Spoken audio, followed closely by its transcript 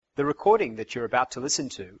The recording that you're about to listen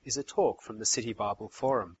to is a talk from the City Bible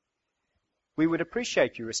Forum. We would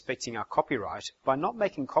appreciate you respecting our copyright by not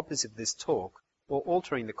making copies of this talk or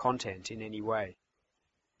altering the content in any way.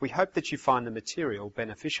 We hope that you find the material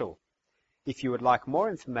beneficial. If you would like more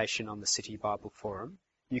information on the City Bible Forum,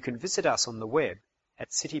 you can visit us on the web at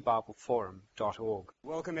citybibleforum.org.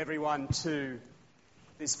 Welcome everyone to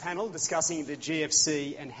this panel discussing the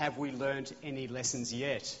GFC and have we learnt any lessons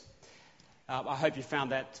yet? I hope you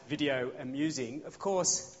found that video amusing. Of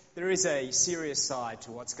course, there is a serious side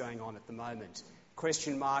to what's going on at the moment.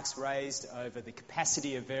 Question marks raised over the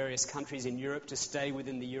capacity of various countries in Europe to stay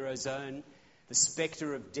within the Eurozone, the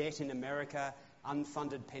spectre of debt in America,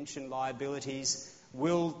 unfunded pension liabilities.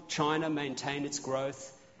 Will China maintain its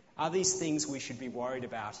growth? Are these things we should be worried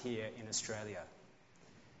about here in Australia?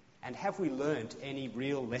 And have we learnt any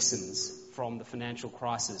real lessons from the financial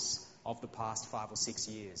crisis of the past 5 or 6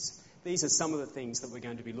 years? These are some of the things that we're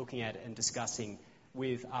going to be looking at and discussing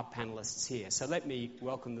with our panellists here. So let me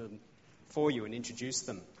welcome them for you and introduce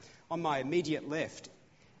them. On my immediate left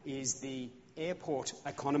is the airport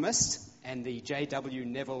economist and the J.W.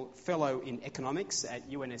 Neville Fellow in Economics at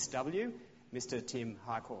UNSW, Mr. Tim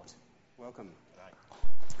Harcourt. Welcome.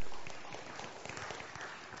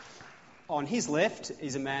 On his left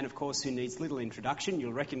is a man, of course, who needs little introduction.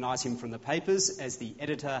 You'll recognise him from the papers as the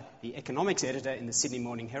editor, the economics editor in the Sydney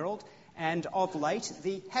Morning Herald, and of late,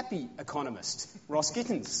 the happy economist, Ross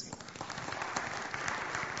Gittins.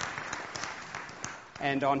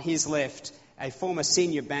 And on his left, a former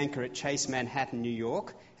senior banker at Chase Manhattan, New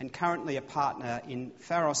York, and currently a partner in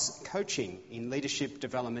Pharos Coaching in leadership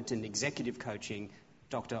development and executive coaching,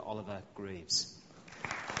 Dr. Oliver Greaves.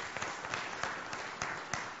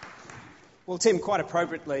 Well, Tim, quite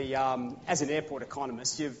appropriately, as an airport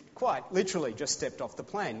economist, you've quite literally just stepped off the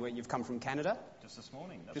plane where you've come from Canada. Just this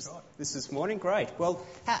morning, that's right. This morning, great. Well,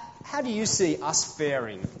 how do you see us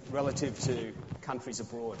faring relative to countries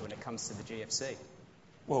abroad when it comes to the GFC?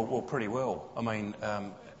 Well, pretty well. I mean,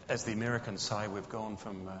 as the Americans say, we've gone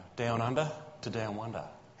from down under to down wonder.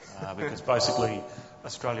 Because basically,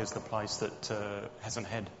 Australia's the place that hasn't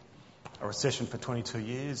had a recession for 22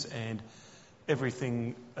 years, and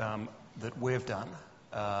everything that we've done,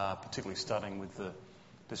 particularly starting with the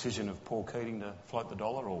decision of Paul Keating to float the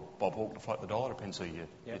dollar, or Bob Hawke to float the dollar, depends who you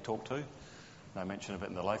talk to. No mention of it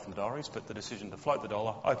in the Latham diaries, but the decision to float the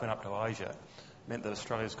dollar, open up to Asia, meant that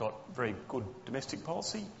Australia's got very good domestic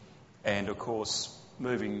policy, and of course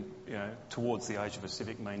moving towards the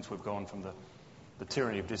Asia-Pacific means we've gone from the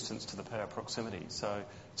tyranny of distance to the power of proximity. So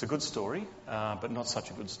it's a good story, but not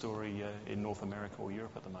such a good story in North America or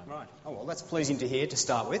Europe at the moment. Right. Oh, well, that's pleasing to hear to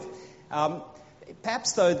start with.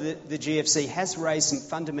 Perhaps, though, the GFC has raised some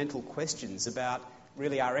fundamental questions about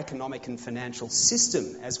really our economic and financial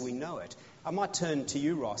system as we know it. I might turn to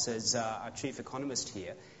you, Ross, as our chief economist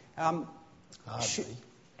here. We haven't got an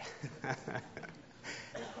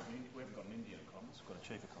Indian economist, we've got a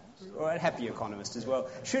chief economist. Or a happy economist as well.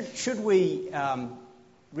 Should we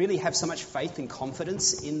really have so much faith and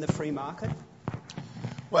confidence in the free market?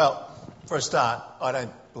 Well, for a start, I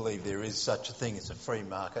don't believe there is such a thing as a free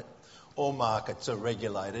market. All markets are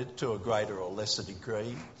regulated to a greater or lesser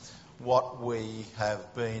degree. What we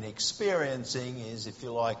have been experiencing is, if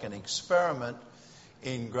you like, an experiment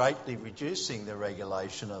in greatly reducing the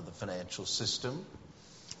regulation of the financial system,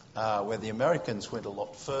 where the Americans went a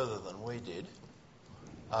lot further than we did,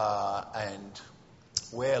 and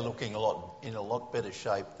we're looking in a lot better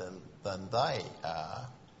shape than they are.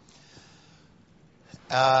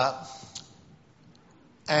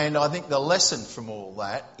 And I think the lesson from all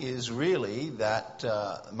that is really that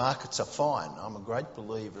markets are fine. I'm a great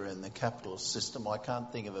believer in the capitalist system. I can't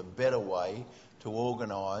think of a better way to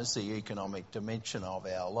organise the economic dimension of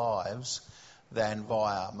our lives than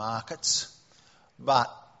via markets. But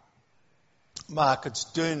markets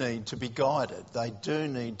do need to be guided. They do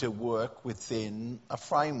need to work within a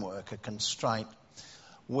framework, a constraint,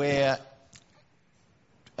 where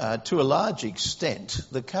to a large extent,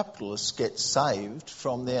 the capitalists get saved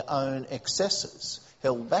from their own excesses,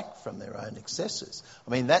 held back from their own excesses. I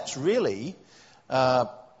mean, that's really part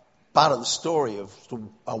of the story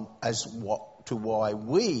as to why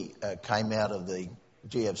we came out of the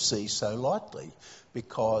GFC so lightly,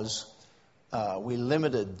 because we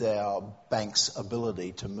limited our banks'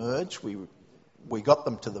 ability to merge. We got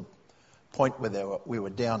them to the point where we were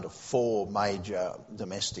down to 4 major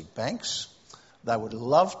domestic banks. They would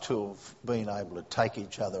love to have been able to take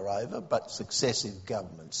each other over, but successive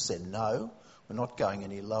governments said no, we're not going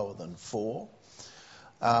any lower than 4.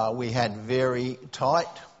 We had very tight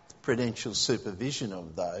prudential supervision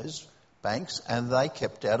of those banks, and they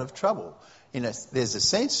kept out of trouble. there's a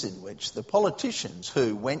sense in which the politicians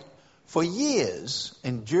who went for years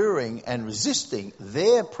enduring and resisting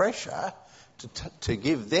their pressure to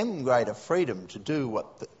give them greater freedom to do what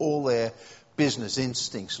all their business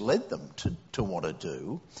instincts led them to want to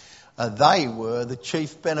do, they were the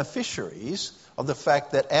chief beneficiaries of the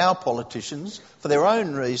fact that our politicians, for their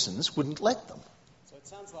own reasons, wouldn't let them. So it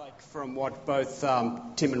sounds like, from what both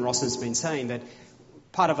Tim and Ross has been saying, that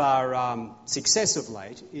part of our success of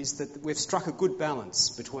late is that we've struck a good balance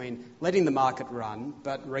between letting the market run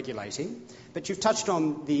but regulating. But you've touched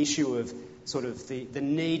on the issue of sort of the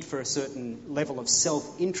need for a certain level of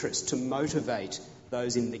self-interest to motivate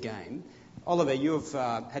those in the game. Oliver, you've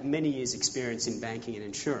had many years' experience in banking and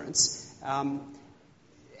insurance.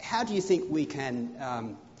 How do you think we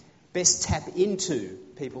can best tap into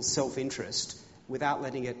people's self-interest without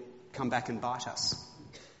letting it come back and bite us?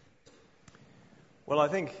 Well, I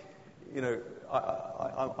think,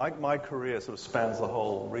 my career sort of spans the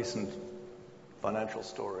whole recent financial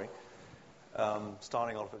story,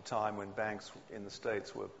 starting off at a time when banks in the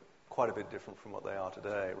States were quite a bit different from what they are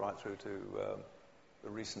today, right through to the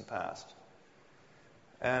recent past.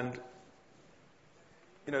 And,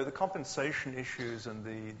 the compensation issues and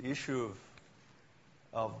the issue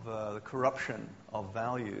of the corruption of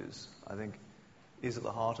values, I think, is at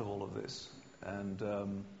the heart of all of this.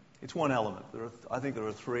 And it's one element. I think there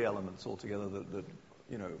are three elements altogether that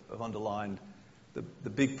have underlined the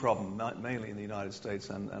big problem, mainly in the United States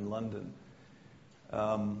and London.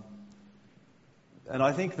 And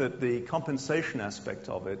I think that the compensation aspect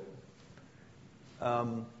of it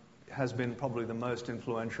has been probably the most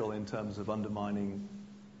influential in terms of undermining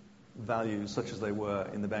values such as they were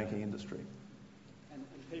in the banking industry. And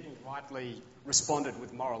people rightly responded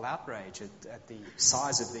with moral outrage at the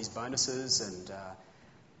size of these bonuses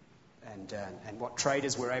and what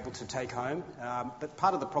traders were able to take home. But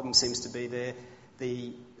part of the problem seems to be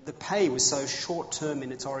the pay was so short-term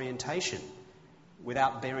in its orientation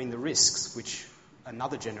without bearing the risks which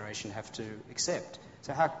another generation have to accept.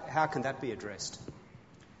 So how can that be addressed?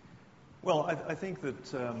 Well, I think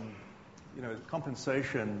that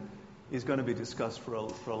compensation is going to be discussed for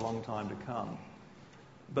a long time to come.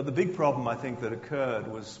 But the big problem, I think, that occurred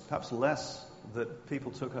was perhaps less that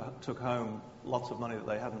people took home lots of money that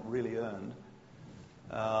they hadn't really earned,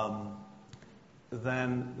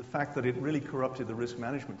 than the fact that it really corrupted the risk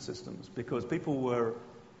management systems, because people were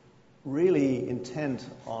really intent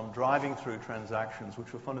on driving through transactions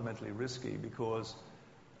which were fundamentally risky because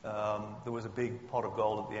there was a big pot of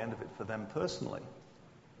gold at the end of it for them personally.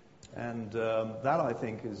 And that, I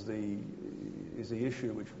think, is the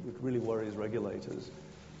issue which really worries regulators.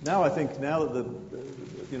 Now, I think that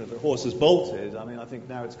the horse has bolted, I think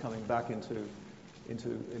now it's coming back into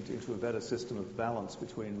a better system of balance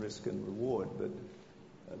between risk and reward. But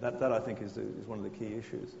that I think is one of the key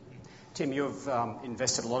issues. Tim, you've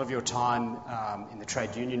invested a lot of your time in the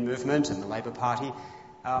trade union movement and the Labor Party.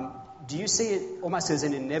 Do you see it almost as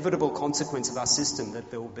an inevitable consequence of our system that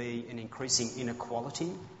there will be an increasing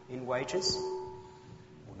inequality in wages?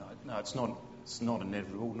 Well, no, it's not. It's not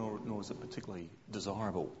inevitable, nor is it particularly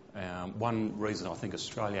desirable. One reason I think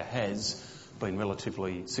Australia has been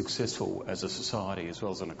relatively successful as a society as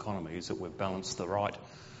well as an economy is that we've balanced the right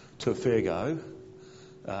to a fair go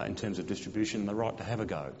in terms of distribution and the right to have a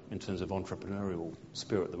go in terms of entrepreneurial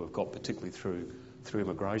spirit that we've got, particularly through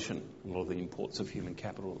immigration and a lot of the imports of human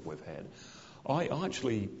capital that we've had. I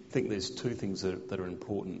actually think there's two things that are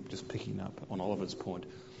important, just picking up on Oliver's point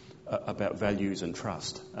about values and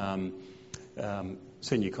trust.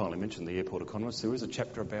 Sen, you kindly mentioned the Airport Economist. There is a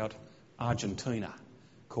chapter about Argentina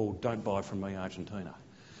called "Don't Buy From Me, Argentina."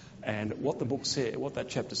 And what that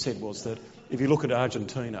chapter said was that if you look at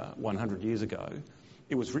Argentina 100 years ago,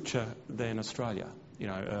 it was richer than Australia.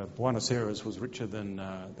 Buenos Aires was richer than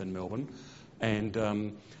Melbourne,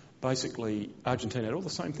 and basically Argentina had all the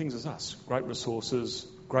same things as us: great resources,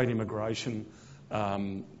 great immigration,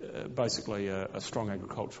 basically a strong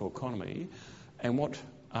agricultural economy. And what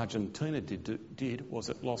Argentina did was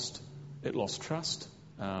it lost trust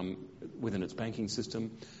within its banking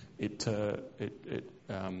system. It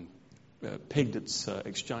pegged its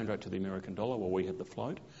exchange rate to the American dollar while we had the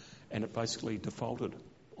float, and it basically defaulted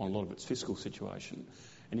on a lot of its fiscal situation.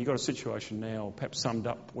 And you've got a situation now, perhaps summed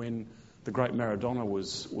up when the great Maradona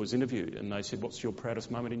was interviewed, and they said, "What's your proudest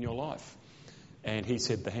moment in your life?" And he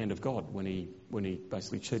said the hand of God when he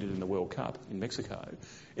basically cheated in the World Cup in Mexico.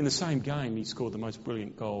 In the same game, he scored the most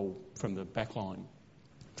brilliant goal from the back line,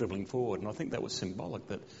 dribbling forward. And I think that was symbolic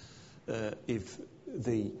that if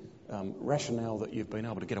the rationale that you've been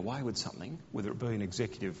able to get away with something, whether it be an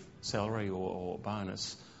executive salary or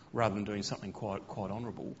bonus, rather than doing something quite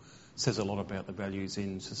honourable, says a lot about the values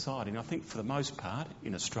in society. And I think for the most part,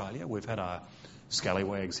 in Australia, we've had our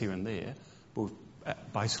scallywags here and there, but we've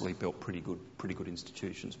basically built pretty good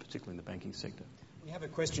institutions, particularly in the banking sector. We have a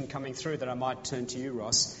question coming through that I might turn to you,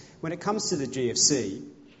 Ross. When it comes to the GFC,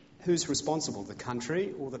 who's responsible, the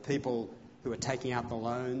country or the people who are taking out the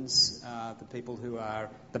loans, the people who are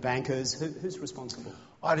the bankers? Who's responsible?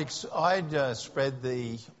 I'd spread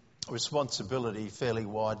the responsibility fairly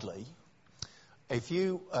widely. If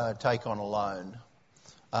you take on a loan,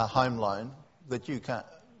 a home loan, that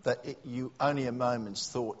you only a moment's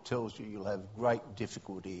thought tells you you'll have great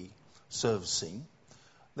difficulty servicing,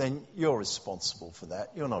 then you're responsible for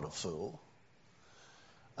that. You're not a fool.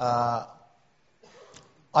 I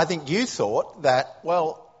think you thought that,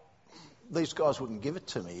 well, these guys wouldn't give it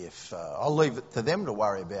to me if I'll leave it to them to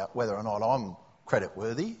worry about whether or not I'm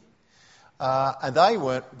creditworthy. And they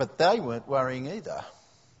weren't worrying either.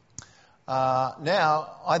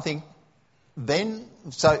 Now, I think then,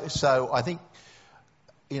 so I think,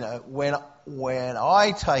 when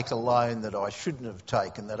I take a loan that I shouldn't have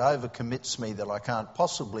taken, that overcommits me, that I can't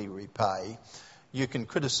possibly repay, you can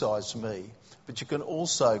criticise me, but you can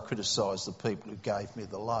also criticise the people who gave me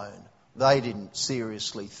the loan. They didn't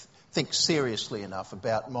think seriously enough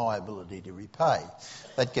about my ability to repay.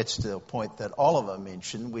 That gets to the point that Oliver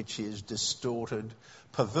mentioned, which is distorted,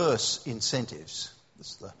 perverse incentives.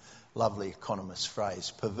 That's the lovely economist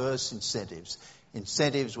phrase, perverse incentives.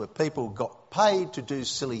 Incentives where people got paid to do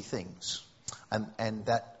silly things. And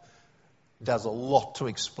that does a lot to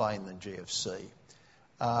explain the GFC.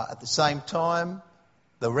 At the same time,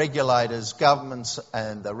 the regulators, governments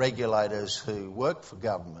and the regulators who work for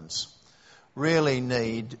governments really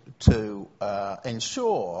need to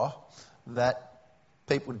ensure that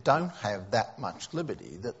people don't have that much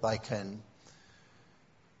liberty, that they can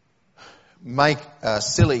make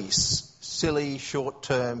silly,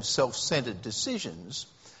 short-term, self-centred decisions,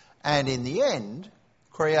 and in the end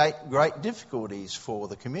create great difficulties for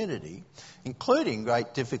the community, including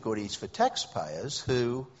great difficulties for taxpayers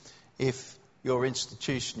who, if your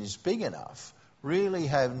institution is big enough, really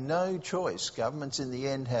have no choice. Governments in the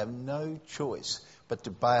end have no choice but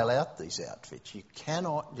to bail out these outfits. You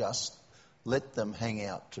cannot just let them hang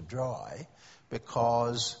out to dry,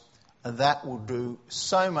 because that will do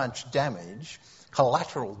so much damage,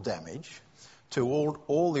 collateral damage, to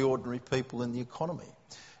all the ordinary people in the economy.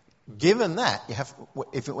 Given that,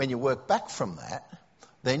 when you work back from that,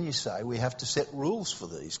 then you say we have to set rules for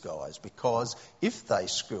these guys, because if they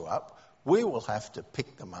screw up, we will have to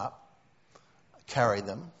pick them up, carry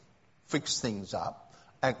them, fix things up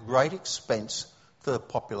at great expense to the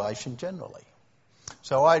population generally.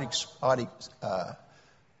 So I'd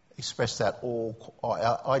express that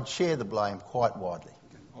I'd share the blame quite widely.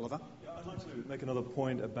 Oliver? Yeah, I'd like to make another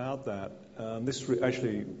point about that. This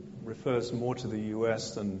actually refers more to the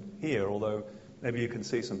US than here, although maybe you can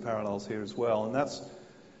see some parallels here as well. And that's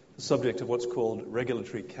the subject of what's called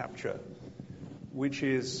regulatory capture, which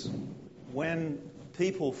is when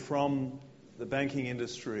people from the banking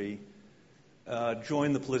industry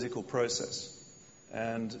join the political process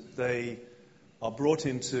and they are brought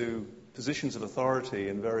into positions of authority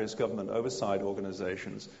in various government oversight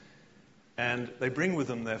organizations, and they bring with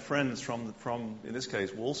them their friends from in this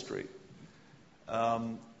case, Wall Street.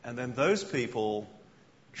 And then those people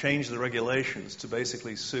change the regulations to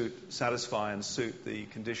basically satisfy and suit the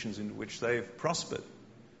conditions in which they've prospered.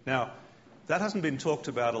 Now, that hasn't been talked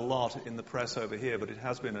about a lot in the press over here, but it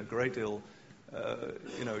has been a great deal,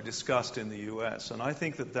 discussed in the US. And I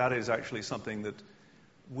think that is actually something that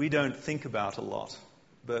we don't think about a lot.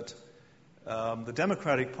 But the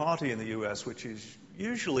Democratic Party in the US, which is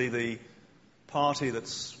usually the party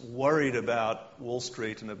that's worried about Wall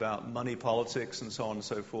Street and about money politics and so on and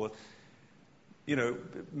so forth,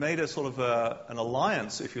 made a sort of an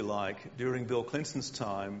alliance, if you like, during Bill Clinton's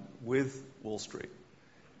time with Wall Street.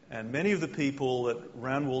 And many of the people that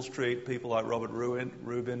ran Wall Street, people like Robert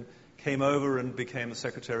Rubin, came over and became the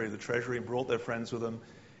Secretary of the Treasury and brought their friends with them,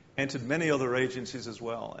 entered many other agencies as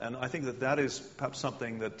well. And I think that is perhaps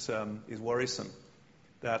something that is worrisome,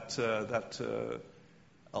 that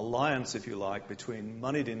alliance, if you like, between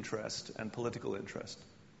moneyed interest and political interest.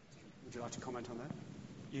 Would you like to comment on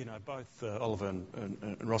that? Both Oliver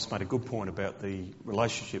and Ross made a good point about the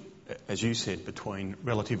relationship, as you said, between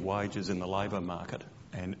relative wages in the labour market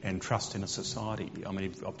and trust in a society. I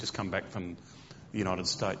mean, I've just come back from the United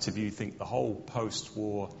States. If you think the whole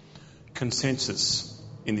post-war consensus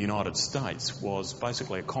in the United States was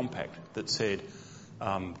basically a compact that said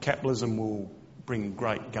capitalism will bring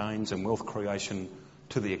great gains and wealth creation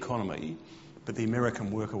to the economy, but the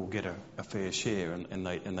American worker will get a fair share, and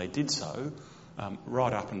they did so.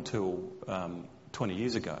 right up until 20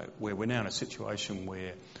 years ago, where we're now in a situation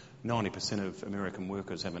where 90% of American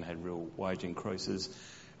workers haven't had real wage increases,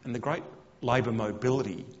 and the great labour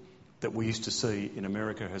mobility that we used to see in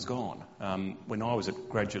America has gone. When I was at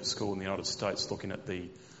graduate school in the United States looking at the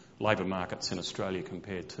labour markets in Australia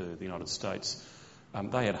compared to the United States,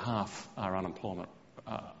 they had half our unemployment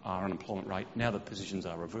rate. Now the positions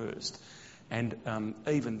are reversed. And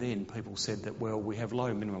even then people said that, well, we have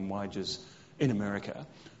low minimum wages in America,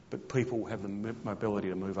 but people have the mobility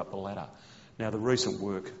to move up the ladder. Now the recent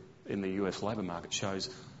work in the US labour market shows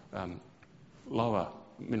lower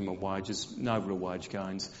minimum wages, no real wage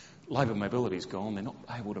gains. Labour mobility's gone. They're not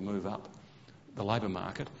able to move up the labour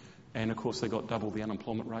market. And, of course, they've got double the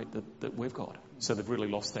unemployment rate that we've got. So they've really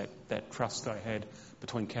lost that trust they had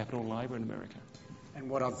between capital and labour in America. And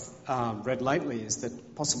what I've read lately is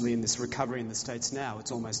that possibly in this recovery in the States now,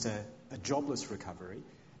 it's almost a jobless recovery.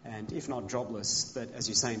 And if not jobless, that, as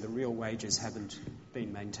you're saying, the real wages haven't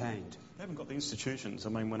been maintained. They haven't got the institutions. I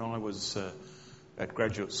mean, when I was at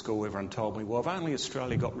graduate school, everyone told me, well, if only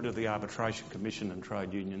Australia got rid of the Arbitration Commission and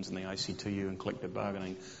trade unions and the ACTU and collective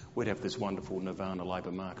bargaining, we'd have this wonderful nirvana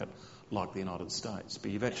labour market like the United States.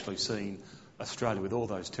 But you've actually seen Australia, with all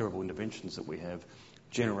those terrible interventions that we have,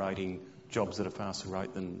 generating jobs at a faster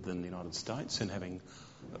rate than the United States, and having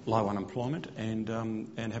low unemployment and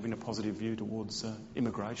having a positive view towards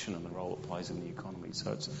immigration and the role it plays in the economy.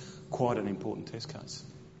 So it's quite an important test case.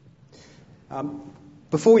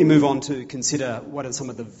 Before we move on to consider what are some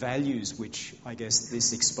of the values which I guess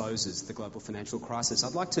this exposes the global financial crisis,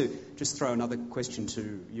 I'd like to just throw another question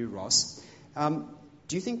to you, Ross.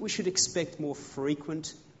 Do you think we should expect more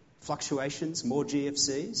frequent fluctuations, more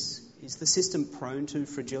GFCs? Is the system prone to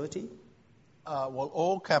fragility? Well,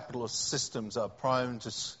 all capitalist systems are prone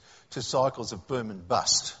to cycles of boom and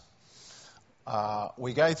bust.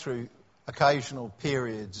 We go through occasional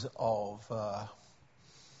periods of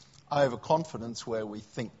overconfidence where we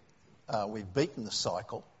think we've beaten the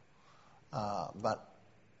cycle, but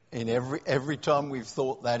in every time we've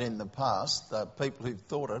thought that in the past, the people who've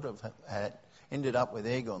thought it have ended up with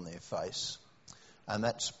egg on their face, and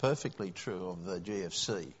that's perfectly true of the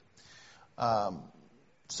GFC.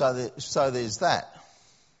 So there's that.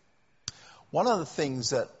 One of the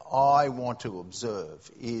things that I want to observe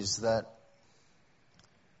is that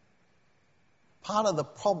part of the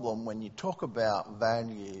problem when you talk about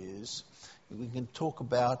values, we can talk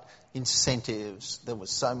about incentives. There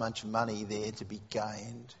was so much money there to be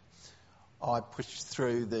gained. I pushed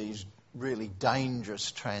through these really dangerous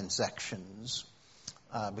transactions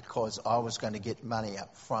because I was going to get money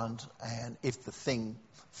up front, and if the thing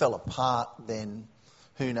fell apart, then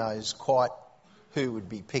who knows quite who would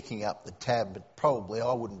be picking up the tab, but probably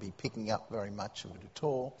I wouldn't be picking up very much of it at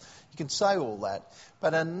all. You can say all that,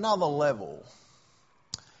 but at another level,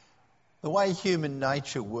 the way human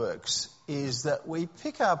nature works is that we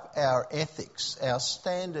pick up our ethics, our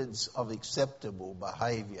standards of acceptable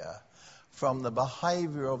behaviour, from the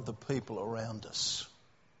behaviour of the people around us.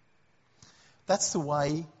 That's the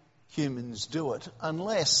way humans do it,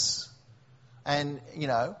 unless, and you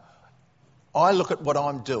know, I look at what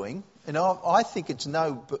I'm doing, and I think it's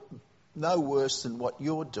no worse than what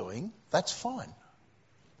you're doing. That's fine.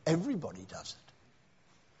 Everybody does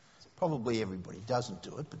it. Probably everybody doesn't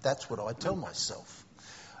do it, but that's what I tell myself.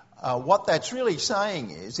 What that's really saying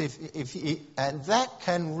is, and that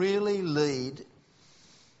can really lead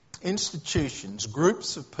institutions,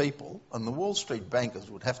 groups of people, and the Wall Street bankers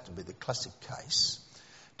would have to be the classic case,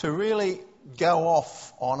 to really go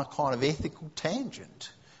off on a kind of ethical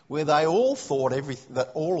tangent where they all thought that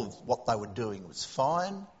all of what they were doing was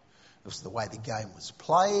fine, it was the way the game was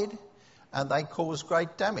played, and they caused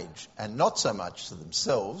great damage, and not so much to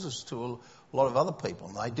themselves as to a lot of other people.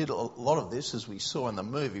 And they did a lot of this, as we saw in the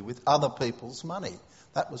movie, with other people's money.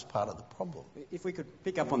 That was part of the problem. If we could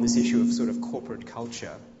pick up on this issue of sort of corporate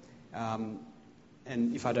culture, and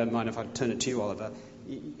if I don't mind if I turn it to you, Oliver,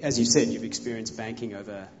 as you said, you've experienced banking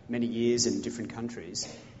over many years in different countries.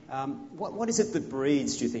 What is it that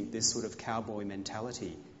breeds, do you think, this sort of cowboy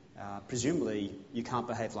mentality? Presumably you can't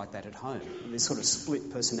behave like that at home. This sort of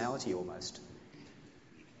split personality almost.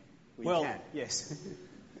 Well, you can, yes.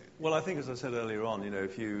 Well, I think, as I said earlier on, you know,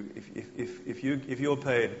 if you're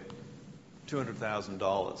paid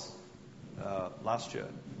 $200,000 last year,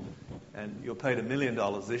 and you're paid $1 million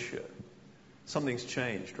this year, something's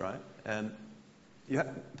changed, right? And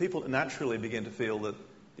people naturally begin to feel that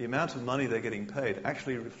the amount of money they're getting paid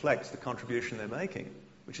actually reflects the contribution they're making,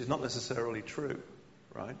 which is not necessarily true,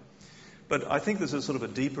 right? But I think there's a sort of a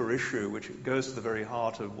deeper issue which goes to the very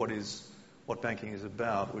heart of what banking is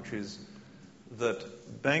about, which is that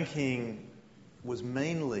banking was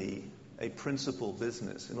mainly a principal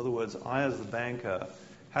business. In other words, I as the banker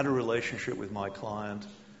had a relationship with my client.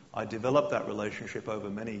 I developed that relationship over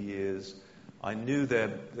many years. I knew their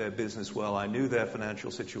business well. I knew their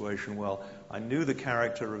financial situation well. I knew the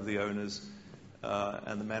character of the owners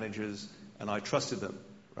and the managers, and I trusted them,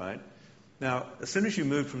 right? Now, as soon as you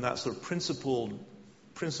move from that sort of principal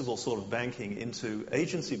sort of banking into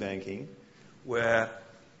agency banking, where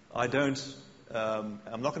I'm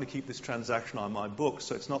not going to keep this transaction on my book,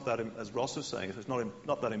 so it's not that, as Ross was saying, it's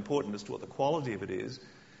not that important as to what the quality of it is.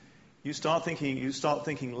 You start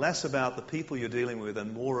thinking less about the people you're dealing with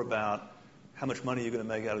and more about how much money you're going to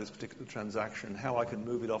make out of this particular transaction, how I can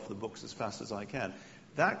move it off the books as fast as I can.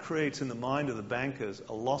 That creates in the mind of the bankers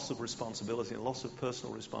a loss of responsibility, a loss of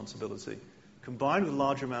personal responsibility. Combined with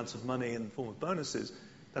large amounts of money in the form of bonuses,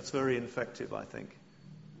 that's very ineffective, I think.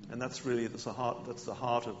 And that's the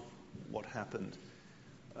heart of what happened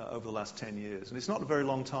over the last 10 years. And it's not a very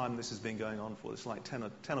long time this has been going on for. It's like 10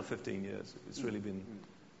 or 15 years. It's really been...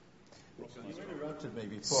 You interrupted me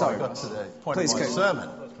before I got to the point of my sermon.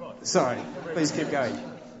 Sorry, please keep going.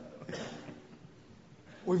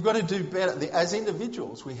 We've got to do better. As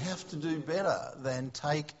individuals, we have to do better than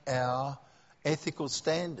take our ethical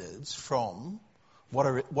standards from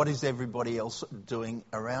what is everybody else doing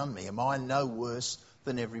around me. Am I no worse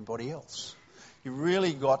than everybody else? You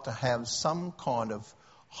really got to have some kind of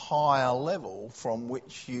higher level from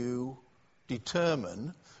which you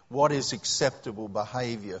determine what is acceptable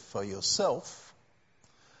behaviour for yourself,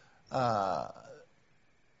 rather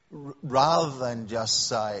than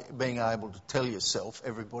just being able to tell yourself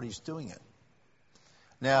everybody's doing it.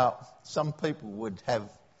 Now, some people would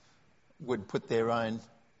put their own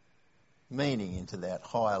meaning into that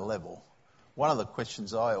higher level. One of the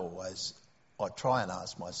questions I try and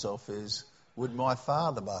ask myself is, would my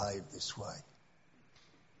father behave this way?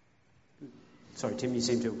 Sorry, Tim, you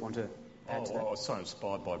seem to want to add to that. I was so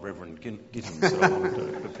inspired by Reverend Gittins that I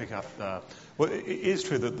wanted to pick up. Well, it is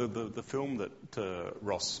true that the film that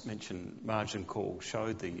Ross mentioned, Margin Call,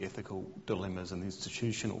 showed the ethical dilemmas and the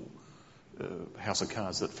institutional house of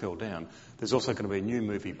cards that fell down. There's also going to be a new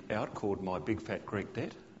movie out called My Big Fat Greek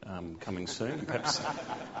Debt, coming soon.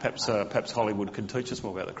 Perhaps Hollywood could teach us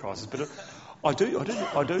more about the crisis. But I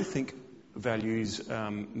do think values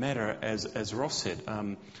matter, as Ross said,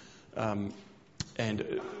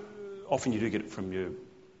 and often you do get it from your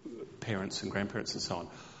parents and grandparents and so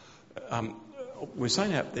on. We were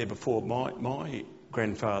saying out there before, my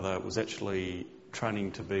grandfather was actually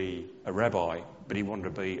training to be a rabbi, but he wanted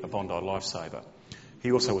to be a Bondi lifesaver.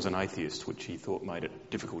 He also was an atheist, which he thought made it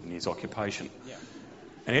difficult in his occupation. Yeah.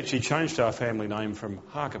 And he actually changed our family name from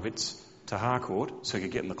Harkowitz to Harcourt so he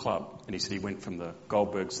could get in the club. And he said he went from the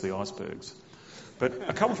Goldbergs to the Icebergs. But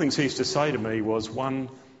a couple of things he used to say to me was, one,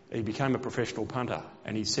 he became a professional punter,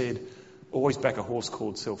 and he said, always back a horse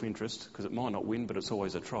called self-interest, because it might not win, but it's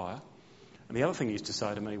always a trier. And the other thing he used to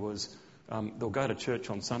say to me was, they'll go to church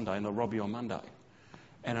on Sunday and they'll rob you on Monday.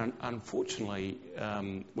 And unfortunately,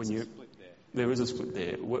 there is a split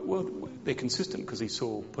there. Well, they're consistent because he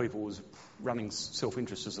saw people as running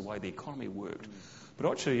self-interest as the way the economy worked. But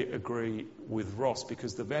I actually agree with Ross,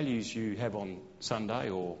 because the values you have on Sunday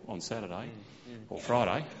or on Saturday or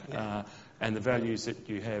Friday and the values that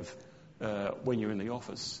you have when you're in the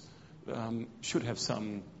office should have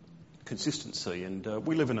some consistency. And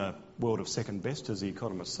we live in a world of second best, as the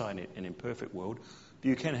economists say, an imperfect world. But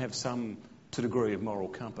you can have some degree of moral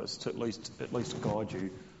compass to at least guide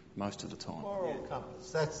you most of the time. Moral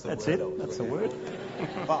compass, that's the word. That's it, that's the word.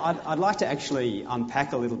 But I'd like to actually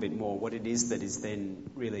unpack a little bit more what it is that is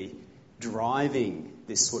then really driving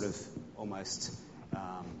this sort of almost,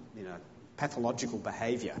 pathological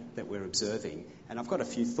behaviour that we're observing. And I've got a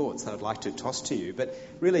few thoughts that I'd like to toss to you. But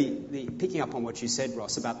really, picking up on what you said,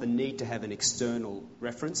 Ross, about the need to have an external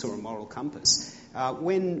reference or a moral compass.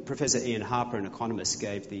 When Professor Ian Harper, an economist,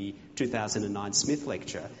 gave the 2009 Smith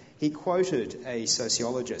Lecture, he quoted a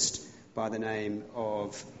sociologist by the name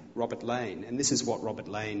of Robert Lane. And this is what Robert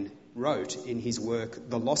Lane wrote in his work,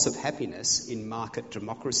 The Loss of Happiness in Market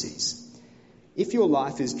Democracies. If your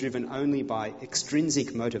life is driven only by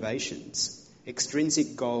extrinsic motivations,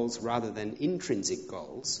 extrinsic goals rather than intrinsic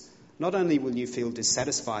goals, not only will you feel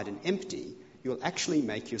dissatisfied and empty, you'll actually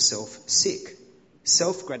make yourself sick.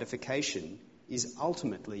 Self-gratification is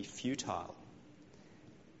ultimately futile.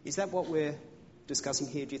 Is that what we're discussing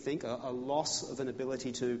here, do you think? A loss of an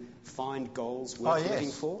ability to find goals worth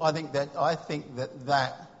living for? I think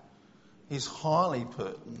that is highly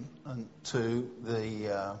pertinent to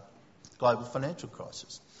the global financial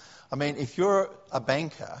crisis. I mean, if you're a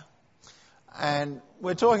banker And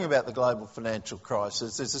we're talking about the global financial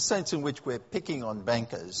crisis. There's a sense in which we're picking on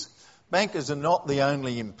bankers. Bankers are not the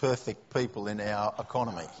only imperfect people in our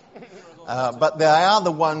economy, but they are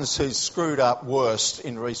the ones who screwed up worst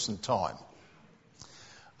in recent time.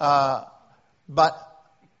 But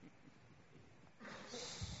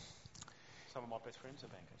some of my best friends are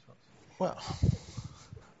bankers. well,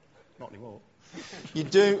 Not anymore. you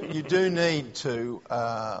do need to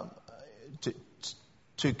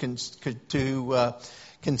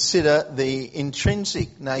consider the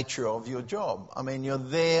intrinsic nature of your job. I mean, you're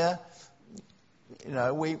there. You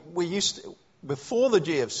know, we used to, before the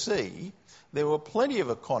GFC, there were plenty of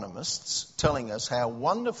economists telling us how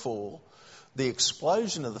wonderful the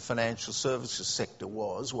explosion of the financial services sector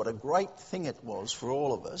was, what a great thing it was for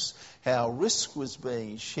all of us, how risk was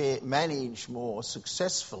being managed more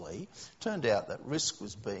successfully. Turned out that risk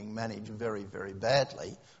was being managed very, very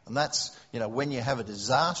badly. And that's, you know, when you have a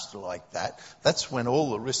disaster like that, that's when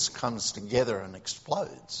all the risk comes together and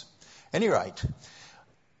explodes. At any rate,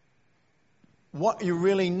 what you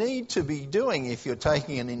really need to be doing if you're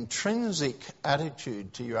taking an intrinsic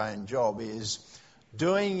attitude to your own job is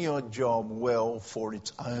doing your job well for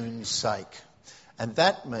its own sake. And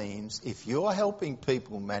that means if you're helping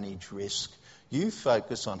people manage risk, you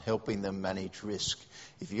focus on helping them manage risk.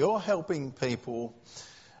 If you're helping people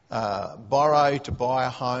borrow to buy a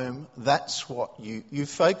home, that's what you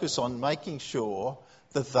focus on, making sure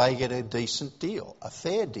that they get a decent deal, a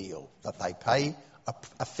fair deal, that they pay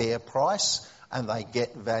a fair price and they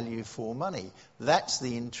get value for money. That's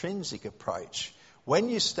the intrinsic approach. When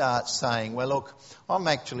you start saying, well, look, I'm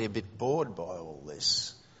actually a bit bored by all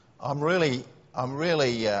this. I'm really,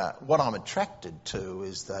 what I'm attracted to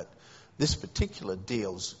is that this particular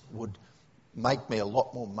deal would make me a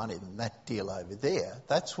lot more money than that deal over there.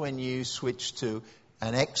 That's when you switch to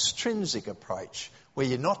an extrinsic approach, where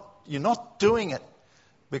you're not doing it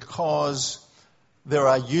because there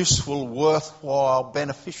are useful, worthwhile,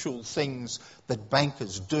 beneficial things that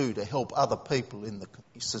bankers do to help other people in the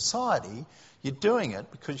society. You're doing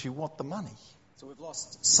it because you want the money. So we've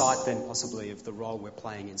lost sight then possibly of the role we're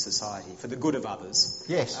playing in society for the good of others.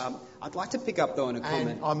 Yes. I'd like to pick up though on a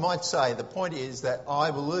comment. And I might say the point is that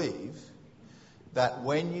I believe that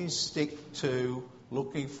when you stick to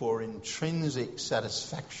looking for intrinsic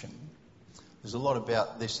satisfaction, there's a lot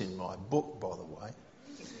about this in my book, by the way.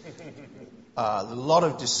 A lot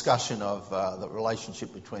of discussion of the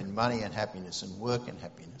relationship between money and happiness and work and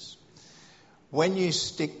happiness. When you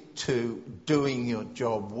stick to doing your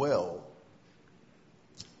job well,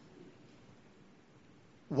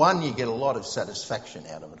 one, you get a lot of satisfaction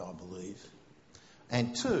out of it, I believe.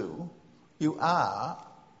 And two, you are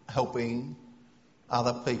helping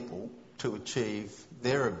other people to achieve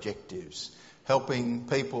their objectives, helping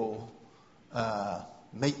people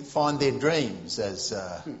find their dreams, as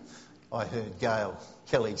I heard Gail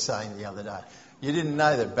Kelly saying the other day. You didn't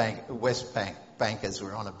know that West Bank bankers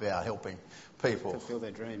were on about helping people fulfill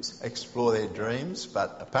their dreams, explore their dreams,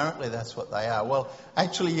 but apparently that's what they are. Well,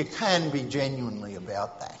 actually, you can be genuinely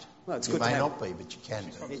about that. Well, it's you good may to have, not be, but you can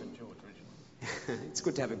be. It's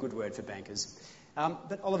good to have a good word for bankers.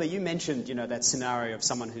 But Oliver, you mentioned, that scenario of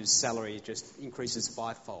someone whose salary just increases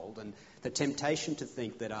fivefold, and the temptation to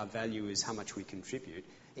think that our value is how much we contribute.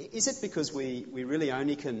 Is it because we really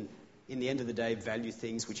only can, in the end of the day, value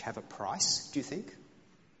things which have a price, do you think?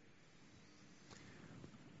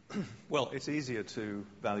 Well, it's easier to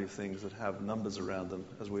value things that have numbers around them,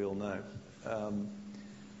 as we all know.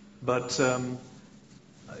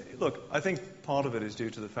 Look, I think part of it is due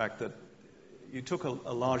to the fact that you took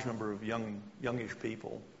a large number of youngish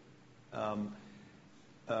people from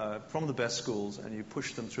the best schools and you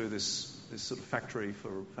pushed them through this sort of factory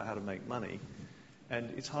for how to make money. And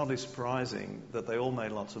it's hardly surprising that they all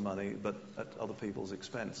made lots of money, but at other people's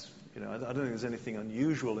expense. I don't think there's anything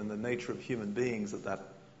unusual in the nature of human beings that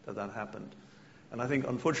happened. And I think,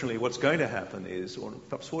 unfortunately, what's going to happen is, or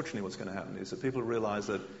perhaps fortunately what's going to happen is that people realize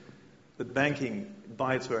that banking,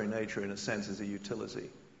 by its very nature, in a sense, is a utility.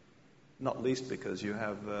 Not least because you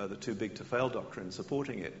have the too big to fail doctrine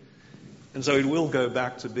supporting it. And so it will go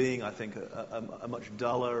back to being, I think, a much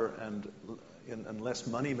duller and less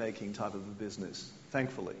money-making type of a business,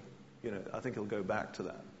 thankfully. I think it'll go back to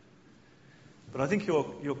that. But I think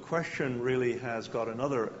your question really has got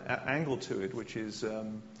another angle to it, which is,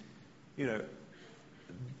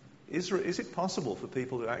 is it possible for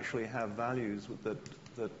people to actually have values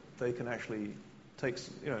that they can actually take,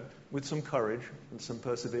 with some courage and some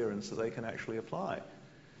perseverance that they can actually apply?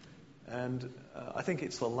 And I think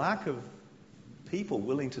it's the lack of people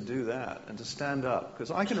willing to do that and to stand up.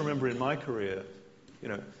 Because I can remember in my career,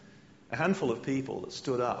 a handful of people that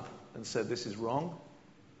stood up and said, this is wrong,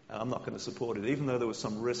 and I'm not going to support it, even though there was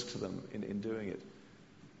some risk to them in doing it.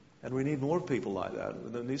 And we need more people like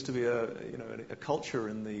that. There needs to be a culture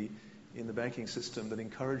in the banking system that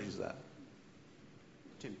encourages that.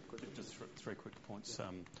 Tim, just three quick points.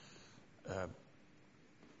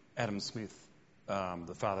 Adam Smith,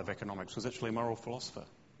 the father of economics, was actually a moral philosopher,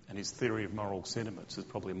 and his theory of moral sentiments is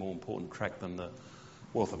probably a more important track than the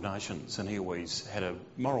Wealth of Nations, and he always had a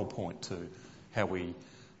moral point to how we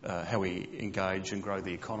engage and grow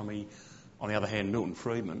the economy. On the other hand, Milton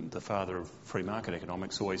Friedman, the father of free market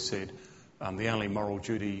economics, always said the only moral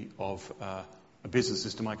duty of a business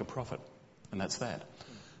is to make a profit, and that's that.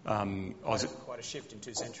 Quite a shift in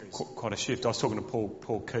 2 centuries. Quite a shift. I was talking to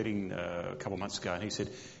Paul Keating a couple of months ago, and he said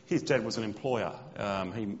his dad was an employer.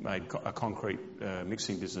 He made a concrete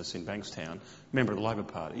mixing business in Bankstown, member of the Labor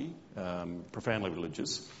Party, profoundly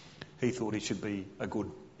religious. He thought he should be a good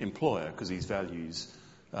employer because his values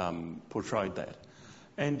portrayed that.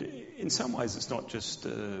 And in some ways, it's not just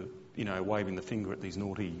waving the finger at these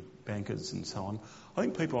naughty bankers and so on. I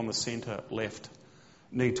think people on the centre left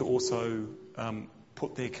need to also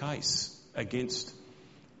put their case against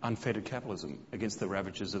unfettered capitalism, against the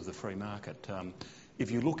ravages of the free market.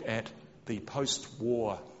 If you look at the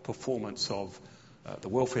post-war performance of the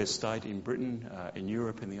welfare state in Britain, in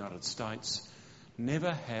Europe, in the United States,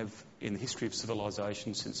 never have, in the history of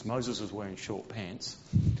civilization since Moses was wearing short pants,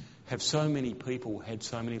 have so many people had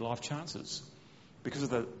so many life chances because of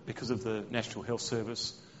the National Health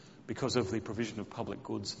Service, because of the provision of public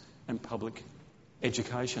goods and public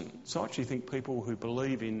education. So I actually think people who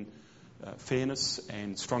believe in fairness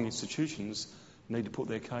and strong institutions need to put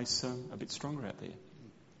their case a bit stronger out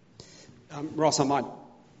there. Ross, I might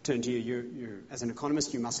turn to you. You, as an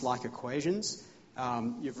economist, you must like equations.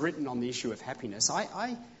 You've written on the issue of happiness.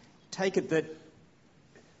 I take it that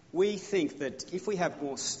we think that if we have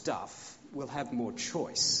more stuff, we'll have more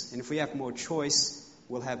choice. And if we have more choice,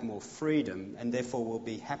 we'll have more freedom, and therefore we'll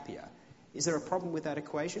be happier. Is there a problem with that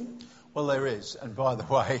equation? Well, there is. And by the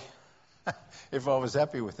way, if I was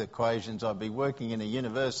happy with equations, I'd be working in a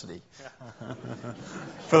university.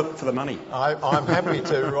 For the money. I'm happy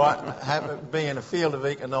to be in a field of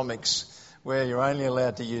economics where you're only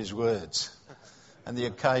allowed to use words and the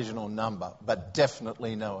occasional number, but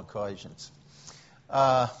definitely no equations.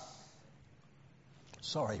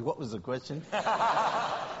 Sorry, what was the question?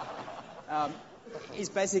 Is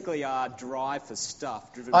basically our drive for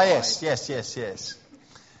stuff driven by... yes.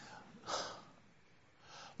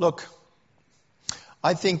 Look,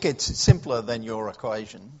 I think it's simpler than your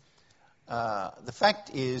equation. The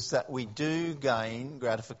fact is that we do gain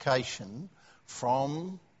gratification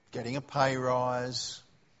from getting a pay rise,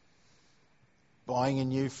 buying a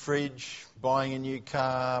new fridge, buying a new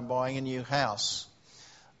car, buying a new house.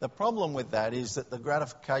 The problem with that is that the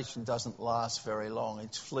gratification doesn't last very long.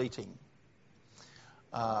 It's fleeting.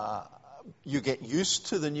 You get used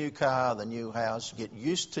to the new car, the new house, you get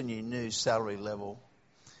used to your new salary level,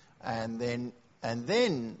 and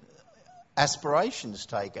then aspirations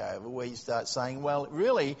take over where you start saying, well,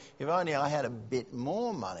 really, if only I had a bit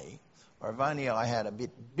more money, or if only I had a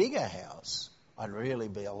bit bigger house, I'd really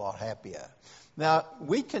be a lot happier. Now,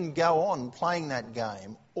 we can go on playing that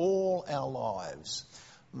game all our lives.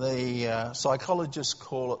 The psychologists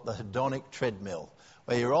call it the hedonic treadmill,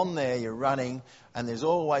 where you're on there, you're running, and there's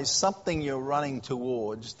always something you're running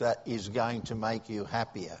towards that is going to make you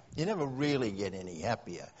happier. You never really get any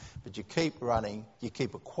happier, but you keep running, you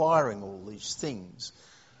keep acquiring all these things.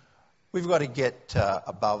 We've got to get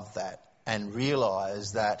above that and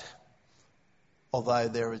realise that although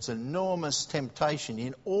there is enormous temptation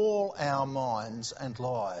in all our minds and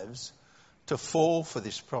lives to fall for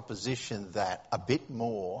this proposition that a bit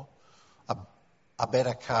more, a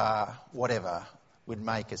better car, whatever, would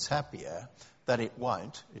make us happier, that it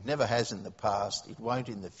won't. It never has in the past. It won't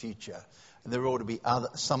in the future. And there ought to be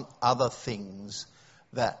some other things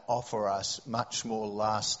that offer us much more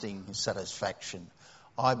lasting satisfaction.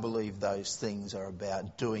 I believe those things are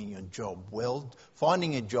about doing your job well,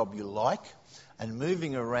 finding a job you like, and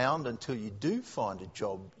moving around until you do find a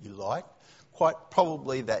job you like. Quite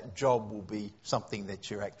probably that job will be something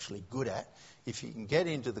that you're actually good at. If you can get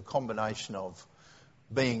into the combination of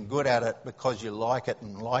being good at it because you like it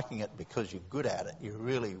and liking it because you're good at it, you're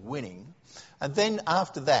really winning. And then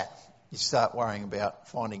after that, you start worrying about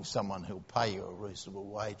finding someone who'll pay you a reasonable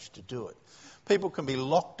wage to do it. People can be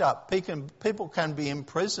locked up. People can be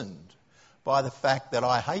imprisoned by the fact that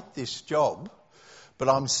I hate this job, but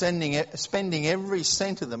I'm spending every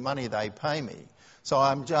cent of the money they pay me. So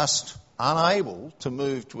I'm just unable to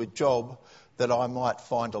move to a job that I might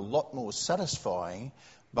find a lot more satisfying,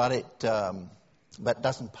 but but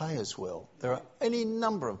doesn't pay as well. There are any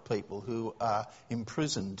number of people who are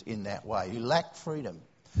imprisoned in that way, who lack freedom.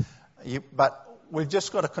 But we've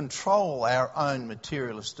just got to control our own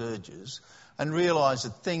materialist urges and realise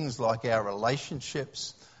that things like our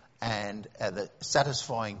relationships and the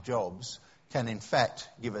satisfying jobs can in fact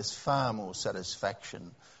give us far more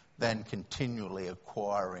satisfaction than continually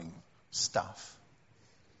acquiring stuff.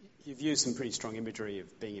 You've used some pretty strong imagery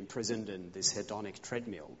of being imprisoned in this hedonic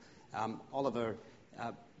treadmill. Oliver,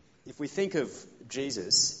 if we think of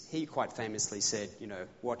Jesus, he quite famously said,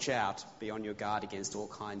 watch out, be on your guard against all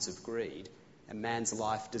kinds of greed. A man's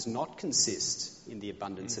life does not consist in the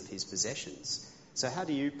abundance of his possessions. So how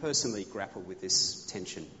do you personally grapple with this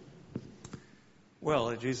tension?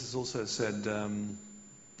 Well, Jesus also said,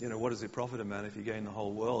 what does it profit a man if he gain the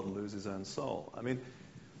whole world and lose his own soul? I mean,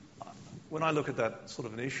 when I look at that sort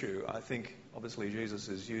of an issue, I think obviously Jesus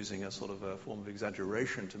is using a sort of a form of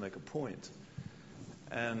exaggeration to make a point.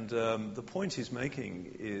 And the point he's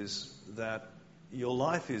making is that your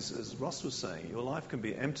life is, as Ross was saying, your life can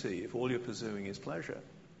be empty if all you're pursuing is pleasure.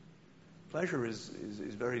 Pleasure is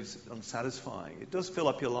very unsatisfying. It does fill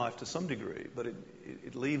up your life to some degree, but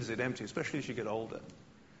it leaves it empty, especially as you get older.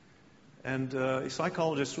 And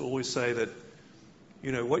psychologists always say that,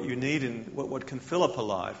 what you need and what can fill up a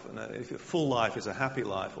life, and if a full life is a happy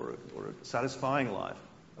life or a satisfying life,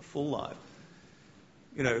 a full life,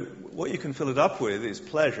 what you can fill it up with is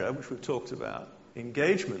pleasure, which we've talked about,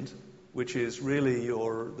 engagement, which is really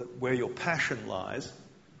where your passion lies,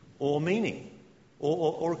 or meaning.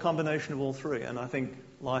 Or a combination of all three. And I think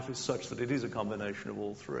life is such that it is a combination of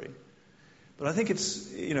all three. But I think it's,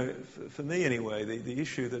 for me anyway, the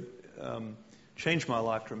issue that changed my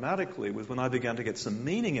life dramatically was when I began to get some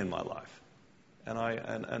meaning in my life.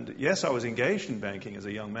 And yes, I was engaged in banking as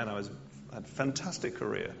a young man. I had a fantastic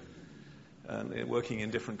career, working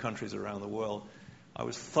in different countries around the world. I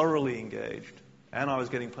was thoroughly engaged, and I was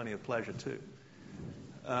getting plenty of pleasure too,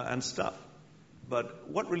 and stuff. But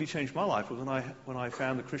what really changed my life was when I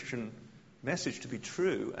found the Christian message to be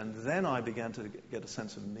true, and then I began to get a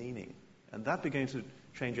sense of meaning. And that began to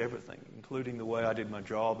change everything, including the way I did my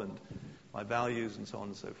job and my values and so on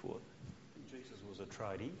and so forth. Jesus was a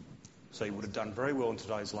tradie, so he would have done very well in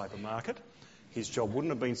today's labour market. His job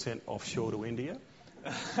wouldn't have been sent offshore to India.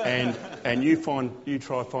 And you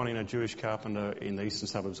try finding a Jewish carpenter in the eastern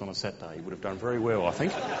suburbs on a Saturday. He would have done very well, I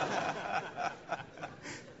think.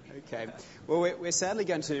 Okay. Well, we're sadly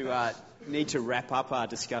going to need to wrap up our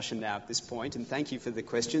discussion now at this point, and thank you for the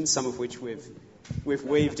questions, some of which we've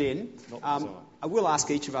weaved in. I will ask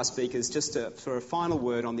each of our speakers just for a final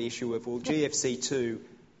word on the issue of, GFC2,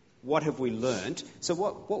 what have we learned? So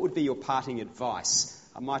what would be your parting advice?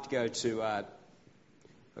 I might go to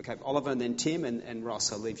Oliver and then Tim, and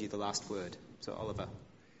Ross, I'll leave you the last word. So, Oliver.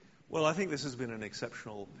 Well, I think this has been an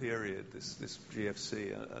exceptional period, this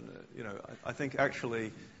GFC. And I think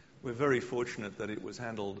actually we're very fortunate that it was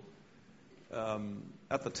handled,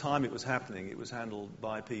 at the time it was happening, it was handled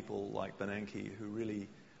by people like Bernanke, who really,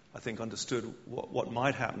 I think, understood what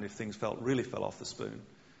might happen if things really fell off the spoon.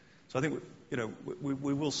 So I think,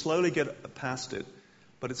 we will slowly get past it,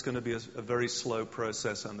 but it's going to be a very slow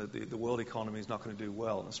process, and the world economy is not going to do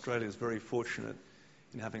well. Australia is very fortunate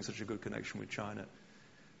in having such a good connection with China.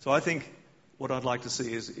 So I think what I'd like to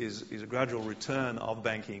see is a gradual return of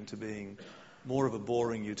banking to being more of a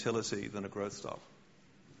boring utility than a growth stock.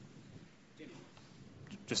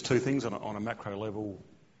 Just two things on a macro level.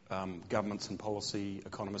 Governments and policy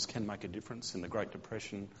economists can make a difference. In the Great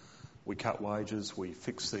Depression, we cut wages, we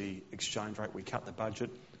fixed the exchange rate, we cut the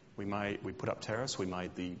budget, we put up tariffs, we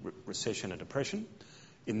made the recession a depression.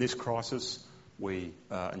 In this crisis, we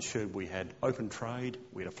ensured we had open trade,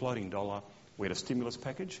 we had a floating dollar, we had a stimulus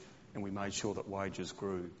package, and we made sure that wages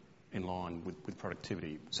grew in line with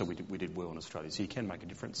productivity. So we did well in Australia. So you can make a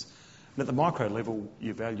difference. And at the micro level,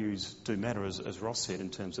 your values do matter, as Ross said, in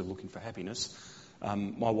terms of looking for happiness.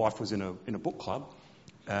 My wife was in a book club,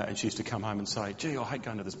 and she used to come home and say, gee, I hate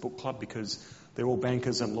going to this book club because they're all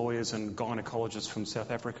bankers and lawyers and gynecologists from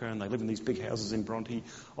South Africa, and they live in these big houses in Bronte.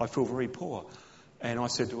 I feel very poor. And I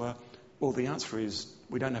said to her, well, the answer is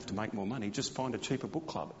we don't have to make more money, just find a cheaper book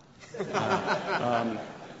club.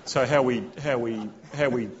 So how we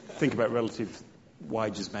think about relative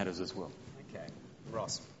wages matters as well. Okay.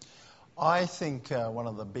 Ross. I think one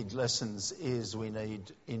of the big lessons is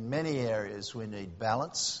in many areas, we need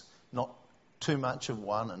balance, not too much of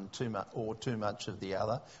one and too much of the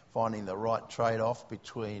other, finding the right trade-off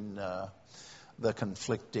between the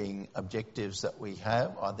conflicting objectives that we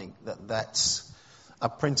have. I think that's a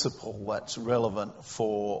principle that's relevant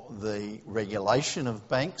for the regulation of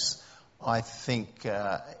banks. I think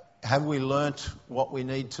have we learnt what we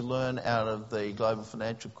need to learn out of the global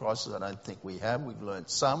financial crisis? I don't think we have. We've learnt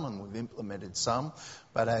some and we've implemented some.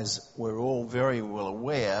 But as we're all very well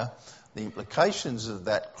aware, the implications of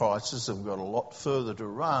that crisis have got a lot further to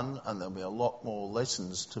run, and there'll be a lot more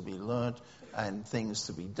lessons to be learnt and things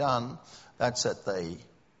to be done. That's at the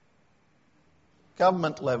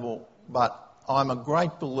government level, but I'm a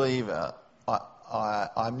great believer.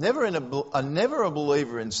 I'm never a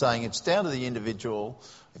believer in saying it's down to the individual.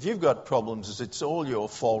 If you've got problems, it's all your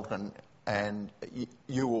fault, and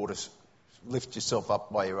you ought to lift yourself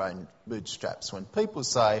up by your own bootstraps. When people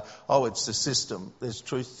say, oh, it's the system, there's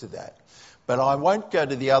truth to that. But I won't go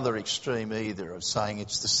to the other extreme either of saying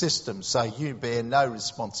it's the system, so you bear no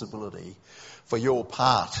responsibility for your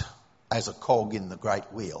part as a cog in the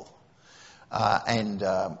great wheel. And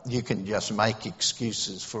you can just make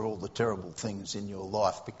excuses for all the terrible things in your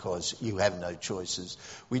life because you have no choices.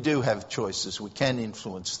 We do have choices. We can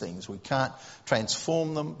influence things. We can't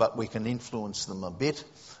transform them, but we can influence them a bit.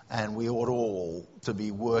 And we ought all to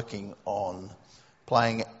be working on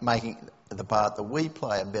making the part that we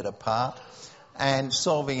play a better part and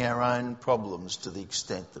solving our own problems to the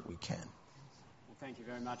extent that we can. Well, thank you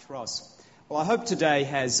very much, Ross. Well, I hope today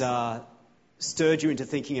has stirred you into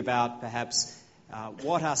thinking about perhaps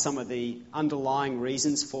what are some of the underlying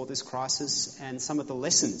reasons for this crisis and some of the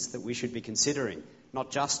lessons that we should be considering,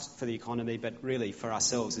 not just for the economy, but really for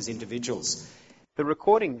ourselves as individuals. The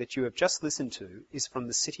recording that you have just listened to is from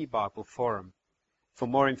the City Bible Forum. For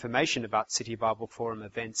more information about City Bible Forum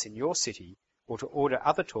events in your city or to order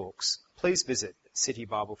other talks, please visit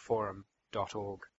citybibleforum.org.